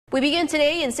We begin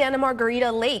today in Santa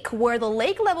Margarita Lake, where the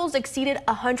lake levels exceeded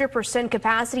 100%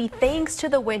 capacity thanks to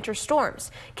the winter storms.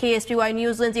 KSBY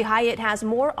News' Lindsay Hyatt has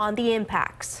more on the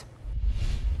impacts.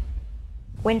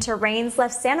 Winter rains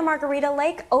left Santa Margarita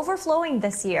Lake overflowing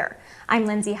this year. I'm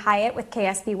Lindsay Hyatt with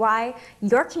KSBY,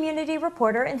 your community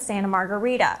reporter in Santa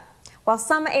Margarita. While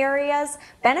some areas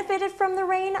benefited from the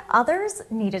rain, others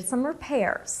needed some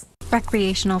repairs.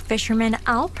 Recreational fisherman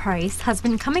Al Price has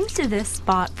been coming to this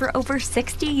spot for over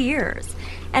 60 years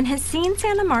and has seen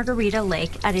Santa Margarita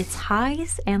Lake at its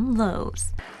highs and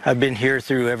lows. I've been here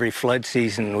through every flood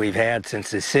season we've had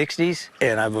since the 60s,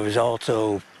 and I was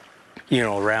also,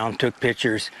 around, took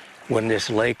pictures when this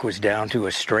lake was down to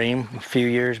a stream a few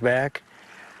years back.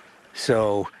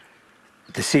 So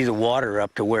to see the water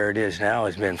up to where it is now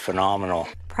has been phenomenal.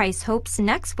 Price hopes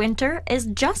next winter is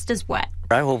just as wet.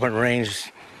 I hope it rains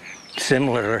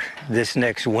similar this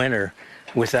next winter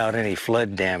without any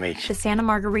flood damage. The Santa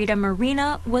Margarita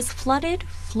Marina was flooded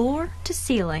floor to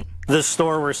ceiling. The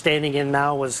store we're standing in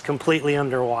now was completely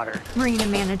underwater. Marina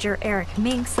manager Eric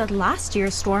Mink said last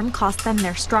year's storm cost them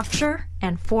their structure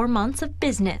and 4 months of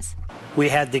business. We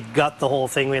had to gut the whole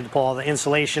thing. We had to pull all the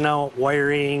insulation out,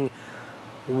 wiring,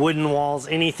 wooden walls,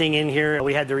 anything in here.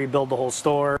 We had to rebuild the whole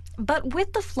store. But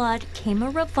with the flood came a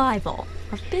revival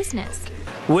of business.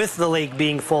 With the lake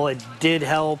being full, it did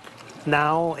help.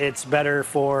 Now it's better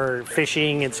for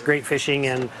fishing. It's great fishing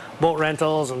and boat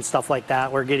rentals and stuff like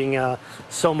that. We're getting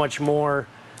so much more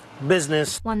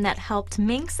business. One that helped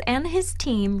Minks and his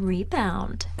team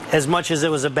rebound. As much as it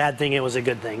was a bad thing, it was a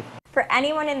good thing. For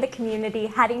anyone in the community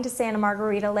heading to Santa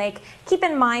Margarita Lake, keep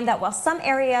in mind that while some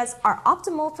areas are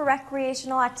optimal for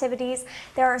recreational activities,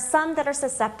 there are some that are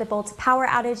susceptible to power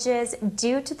outages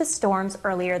due to the storms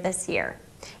earlier this year.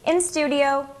 In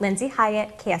studio, Lindsay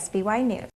Hyatt, KSBY News.